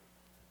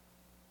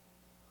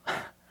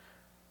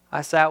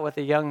 I sat with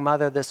a young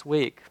mother this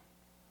week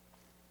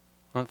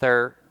with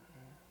her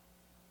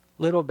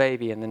little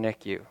baby in the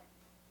NICU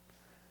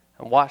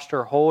and watched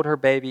her hold her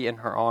baby in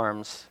her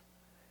arms.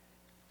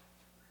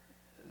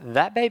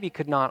 That baby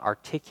could not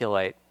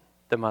articulate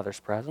the mother's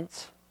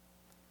presence.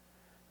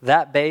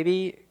 That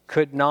baby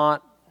could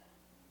not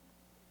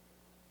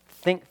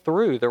think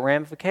through the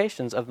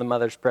ramifications of the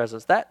mother's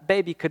presence. That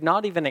baby could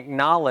not even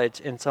acknowledge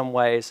in some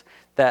ways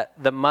that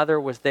the mother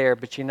was there,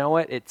 but you know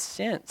what? It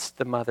sensed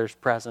the mother's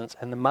presence,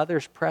 and the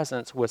mother's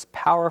presence was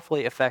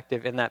powerfully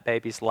effective in that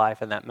baby's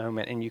life in that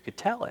moment, and you could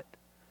tell it.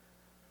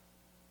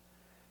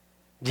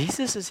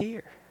 Jesus is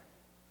here,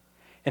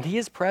 and he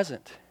is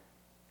present.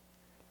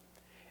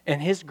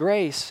 And his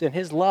grace and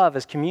his love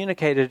is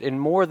communicated in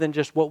more than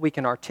just what we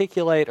can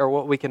articulate or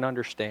what we can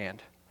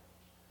understand.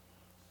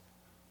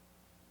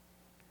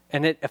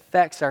 And it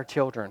affects our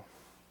children.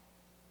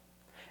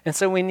 And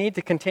so we need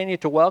to continue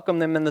to welcome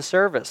them in the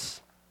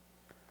service.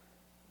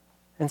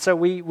 And so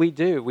we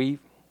do.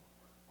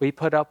 We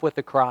put up with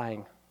the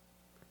crying.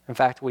 In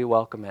fact, we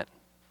welcome it.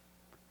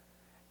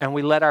 And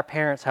we let our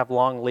parents have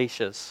long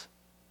leashes.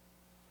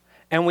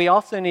 And we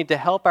also need to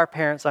help our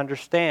parents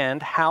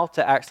understand how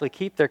to actually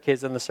keep their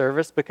kids in the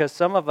service, because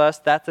some of us,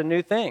 that's a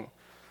new thing.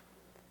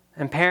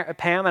 And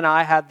Pam and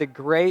I had the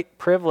great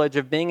privilege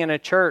of being in a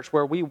church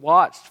where we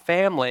watched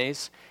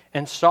families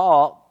and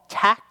saw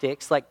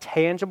tactics, like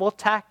tangible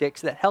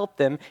tactics that helped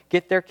them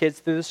get their kids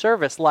through the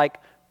service, like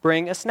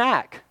bring a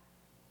snack.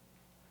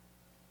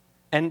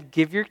 And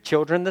give your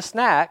children the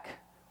snack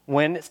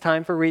when it's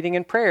time for reading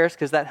and prayers,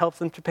 because that helps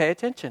them to pay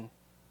attention.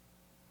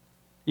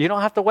 You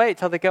don't have to wait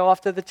till they go off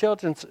to the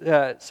children's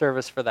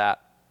service for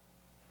that.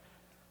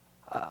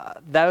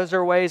 Those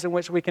are ways in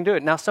which we can do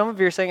it. Now, some of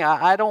you are saying,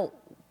 I don't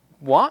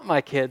want my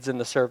kids in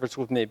the service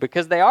with me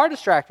because they are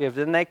distractive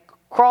and they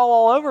crawl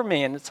all over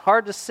me and it's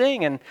hard to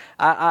sing and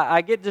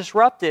I get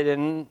disrupted.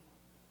 And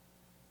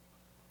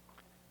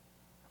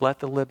let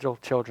the little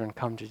children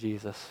come to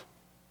Jesus.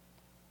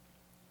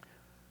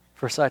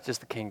 For such is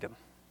the kingdom.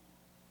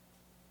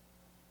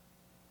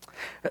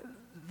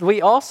 We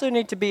also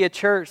need to be a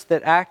church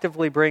that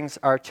actively brings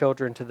our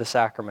children to the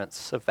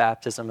sacraments of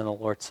baptism and the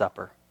Lord's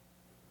Supper.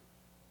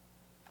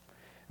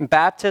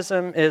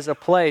 Baptism is a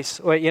place,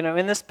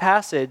 in this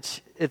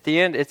passage at the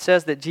end, it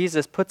says that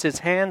Jesus puts his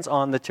hands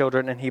on the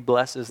children and he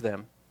blesses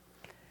them.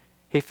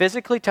 He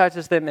physically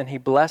touches them and he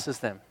blesses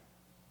them.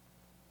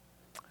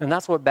 And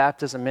that's what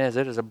baptism is.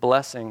 It is a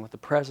blessing with the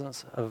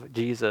presence of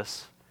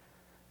Jesus,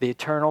 the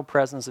eternal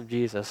presence of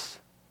Jesus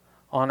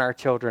on our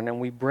children, and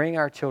we bring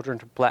our children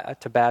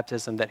to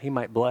baptism that he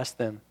might bless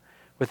them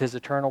with his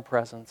eternal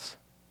presence.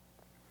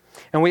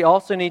 And we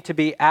also need to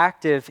be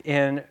active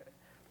in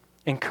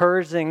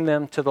encouraging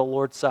them to the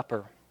Lord's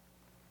Supper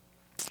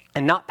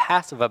and not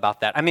passive about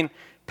that. I mean,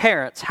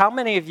 parents, how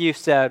many of you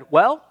said,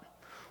 well,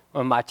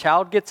 when my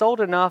child gets old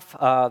enough,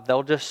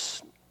 they'll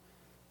just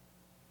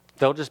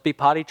be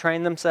potty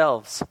trained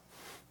themselves?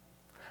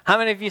 How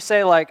many of you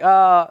say,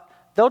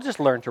 they'll just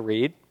learn to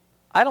read?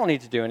 I don't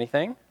need to do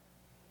anything.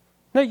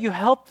 No, you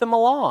help them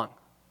along.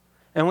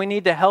 And we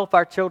need to help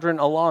our children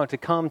along to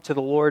come to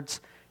the Lord's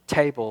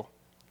table.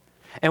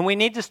 And we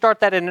need to start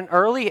that at an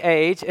early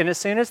age, and as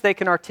soon as they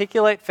can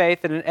articulate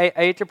faith at an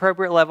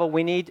age-appropriate level,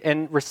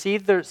 and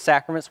receive the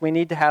sacraments, we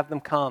need to have them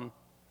come.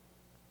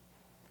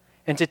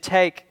 And to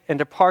take and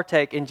to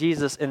partake in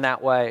Jesus in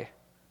that way.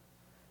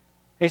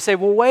 And you say,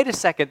 well, wait a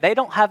second, they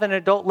don't have an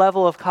adult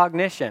level of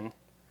cognition.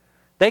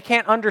 They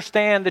can't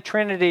understand the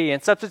Trinity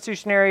and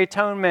substitutionary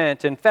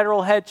atonement and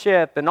federal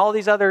headship and all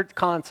these other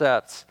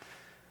concepts.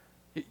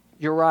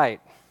 You're right.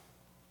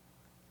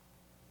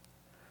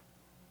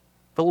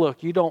 But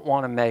look, you don't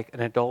want to make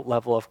an adult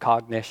level of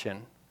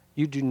cognition.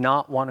 You do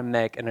not want to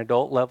make an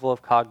adult level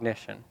of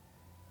cognition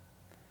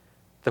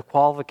the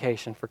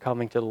qualification for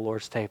coming to the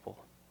Lord's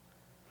table.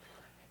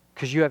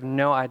 Because you have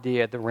no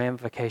idea the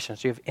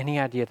ramifications. Do you have any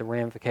idea the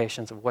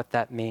ramifications of what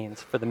that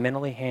means for the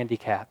mentally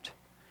handicapped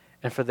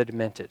and for the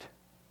demented?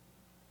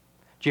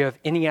 Do you have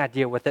any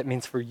idea what that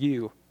means for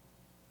you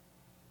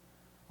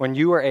when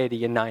you are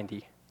 80 and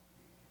 90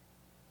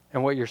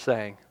 and what you're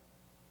saying?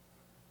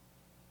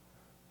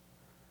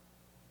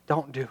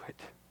 Don't do it.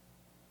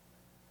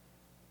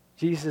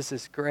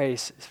 Jesus'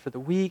 grace is for the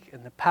weak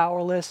and the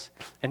powerless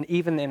and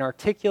even the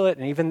inarticulate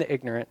and even the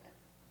ignorant.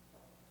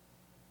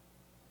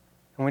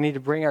 And we need to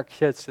bring our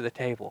kids to the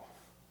table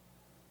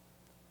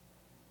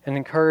and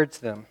encourage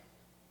them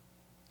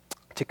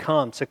to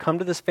come. So come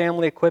to this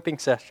family equipping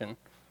session.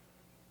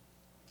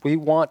 We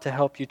want to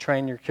help you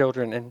train your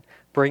children and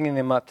bringing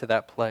them up to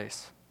that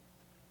place.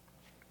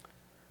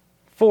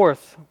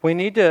 Fourth, we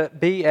need to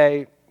be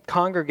a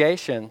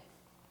congregation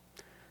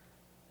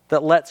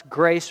that lets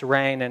grace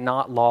reign and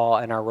not law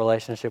in our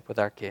relationship with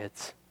our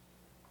kids.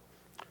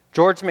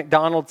 George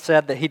MacDonald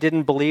said that he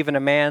didn't believe in a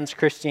man's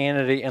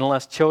Christianity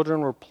unless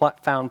children were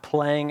found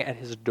playing at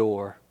his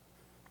door.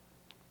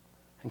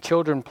 And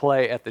children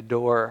play at the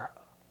door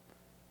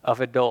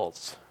of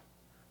adults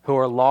who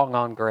are long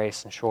on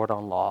grace and short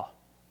on law.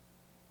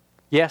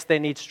 Yes, they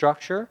need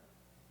structure,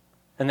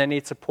 and they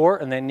need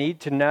support, and they need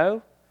to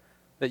know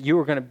that you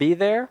are going to be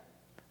there,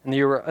 and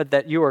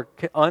that you are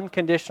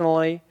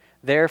unconditionally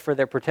there for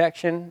their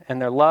protection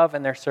and their love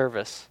and their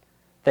service.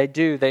 They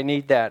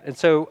need that. And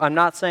so I'm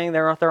not saying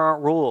there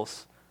aren't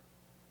rules,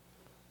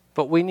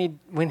 but we need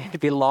to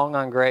be long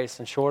on grace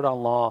and short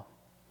on law,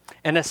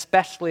 and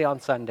especially on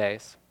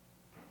Sundays.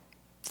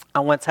 I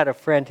once had a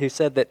friend who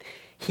said that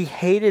he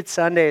hated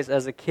Sundays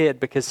as a kid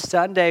because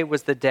Sunday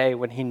was the day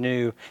when he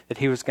knew that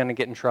he was going to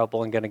get in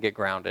trouble and going to get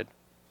grounded.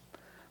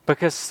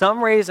 Because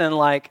some reason,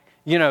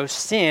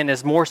 sin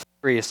is more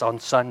serious on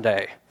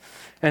Sunday.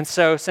 And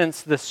so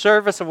since the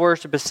service of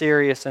worship is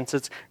serious, since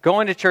it's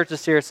going to church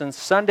is serious, and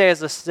Sunday is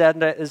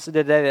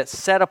the day that's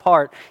set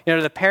apart,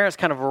 the parents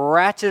kind of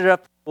ratcheted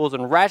up the rules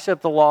and ratcheted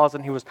up the laws,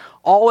 and he was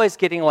always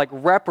getting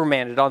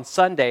reprimanded on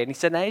Sunday. And he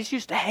said, I just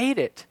used to hate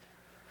it.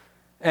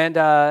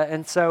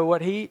 And so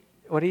what he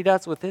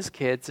does with his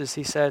kids is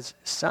he says,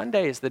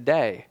 Sunday is the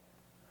day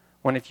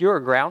when if you're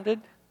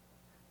grounded,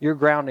 your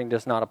grounding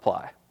does not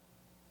apply.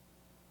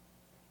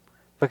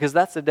 Because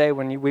that's the day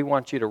when we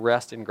want you to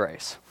rest in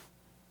grace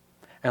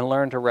and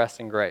learn to rest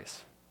in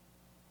grace.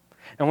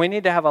 And we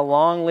need to have a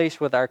long leash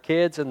with our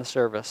kids in the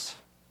service.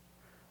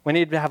 We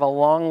need to have a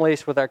long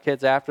leash with our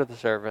kids after the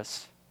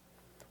service.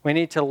 We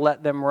need to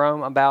let them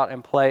roam about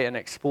and play and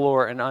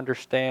explore and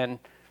understand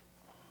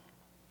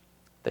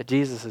that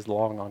Jesus is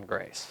long on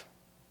grace.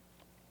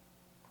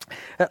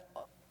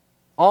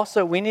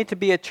 Also, we need to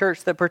be a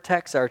church that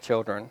protects our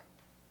children.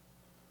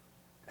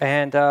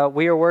 And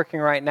we are working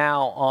right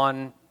now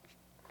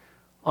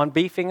on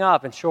beefing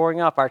up and shoring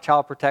up our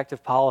child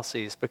protective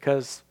policies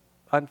because,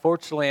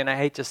 unfortunately, and I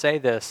hate to say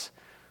this,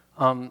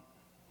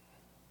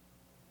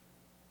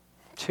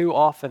 too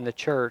often the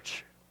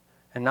church,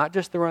 and not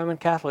just the Roman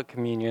Catholic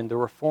communion, the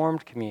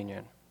Reformed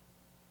communion,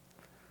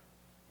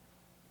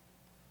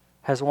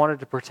 has wanted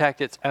to protect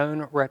its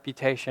own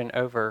reputation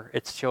over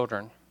its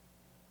children.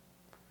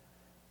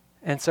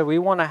 And so we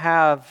want to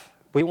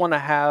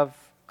have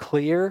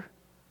clear,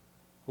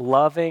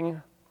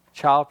 loving,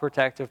 child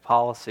protective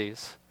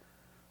policies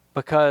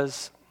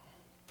because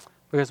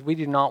we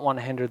do not want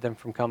to hinder them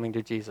from coming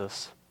to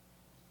Jesus.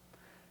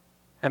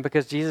 And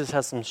because Jesus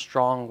has some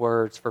strong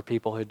words for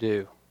people who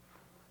do.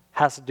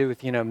 Has to do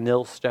with,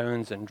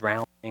 millstones and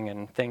drowning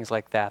and things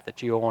like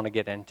that you want to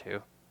get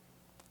into.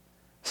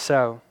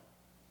 So,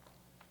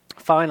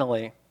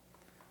 finally,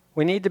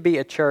 we need to be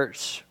a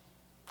church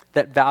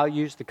that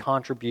values the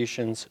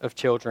contributions of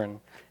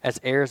children as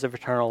heirs of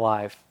eternal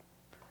life.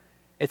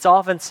 It's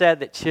often said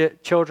that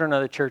children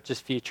are the church's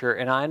future,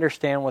 and I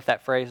understand what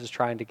that phrase is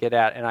trying to get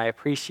at, and I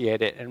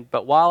appreciate it.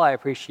 But while I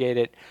appreciate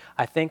it,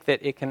 I think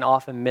that it can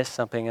often miss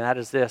something, and that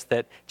is this,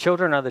 that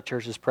children are the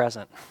church's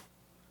present.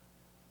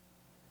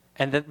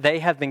 And that they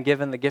have been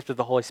given the gift of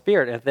the Holy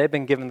Spirit. And if they've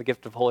been given the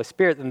gift of the Holy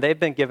Spirit, then they've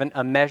been given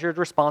a measured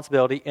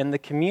responsibility in the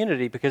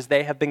community because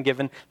they have been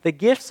given the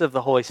gifts of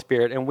the Holy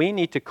Spirit. And we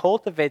need to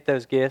cultivate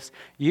those gifts,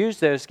 use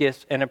those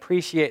gifts, and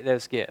appreciate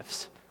those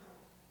gifts.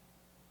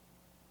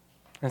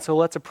 And so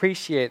let's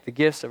appreciate the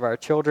gifts of our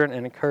children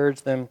and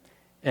encourage them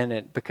in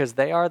it because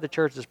they are the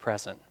church's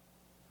present.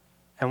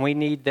 And we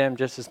need them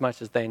just as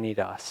much as they need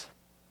us.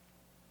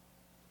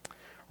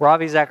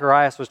 Ravi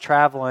Zacharias was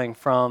traveling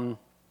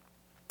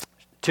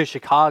to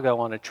Chicago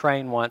on a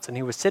train once, and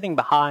he was sitting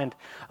behind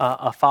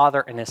a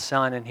father and his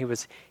son, and he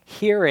was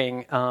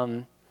hearing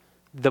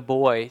the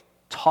boy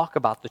talk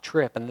about the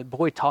trip, and the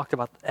boy talked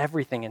about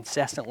everything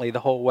incessantly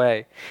the whole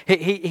way.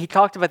 He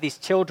talked about these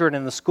children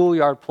in the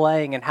schoolyard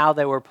playing and how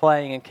they were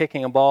playing and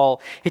kicking a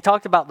ball. He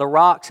talked about the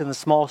rocks in the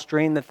small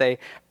stream that they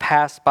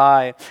passed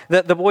by.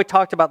 The boy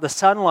talked about the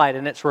sunlight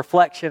and its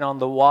reflection on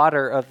the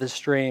water of the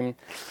stream.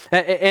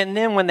 And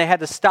then when they had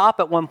to stop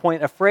at one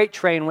point, a freight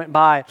train went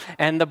by,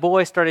 and the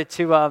boy started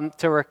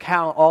to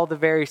recount all the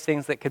various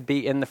things that could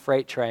be in the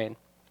freight train.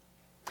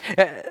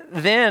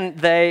 Then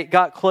they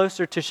got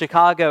closer to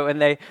Chicago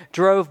and they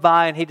drove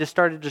by, and he just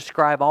started to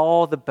describe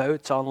all the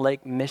boats on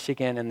Lake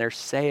Michigan and their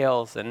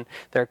sails and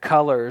their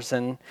colors,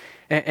 and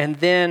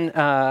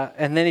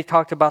then he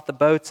talked about the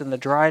boats in the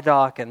dry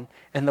dock and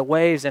the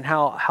waves and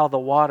how the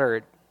water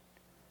it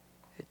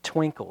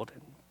twinkled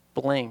and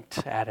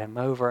blinked at him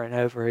over and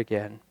over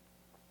again.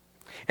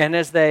 And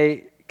as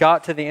they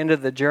got to the end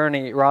of the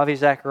journey, Ravi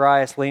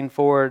Zacharias leaned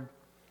forward.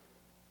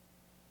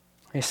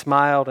 He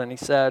smiled and he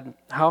said,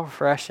 how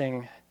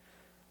refreshing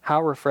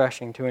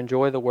to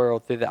enjoy the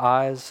world through the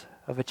eyes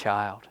of a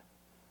child.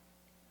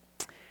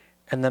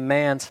 And the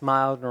man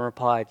smiled and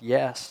replied,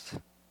 yes,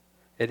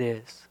 it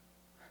is.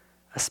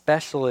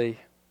 Especially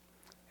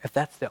if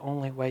that's the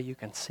only way you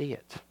can see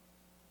it.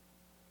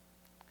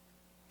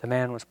 The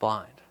man was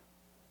blind.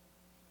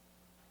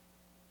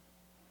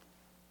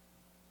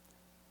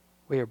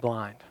 We are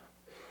blind,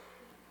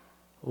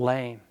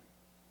 lame,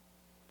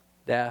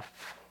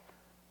 deaf,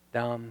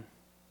 dumb,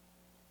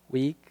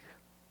 weak,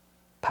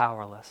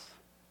 powerless.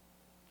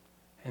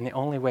 And the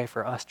only way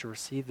for us to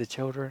receive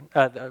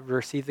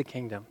receive the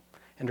kingdom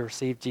and to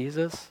receive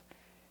Jesus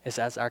is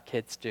as our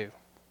kids do.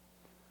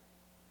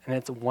 And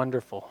it's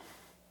wonderful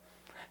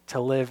to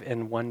live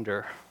in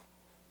wonder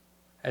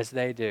as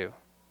they do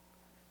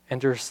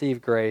and to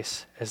receive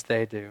grace as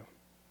they do.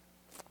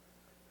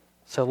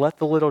 So let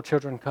the little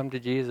children come to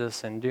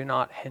Jesus and do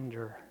not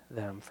hinder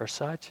them, for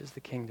such is the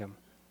kingdom.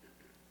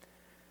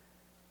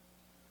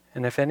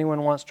 And if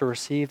anyone wants to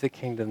receive the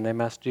kingdom, they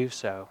must do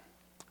so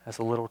as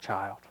a little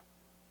child.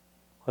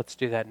 Let's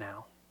do that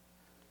now.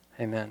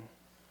 Amen.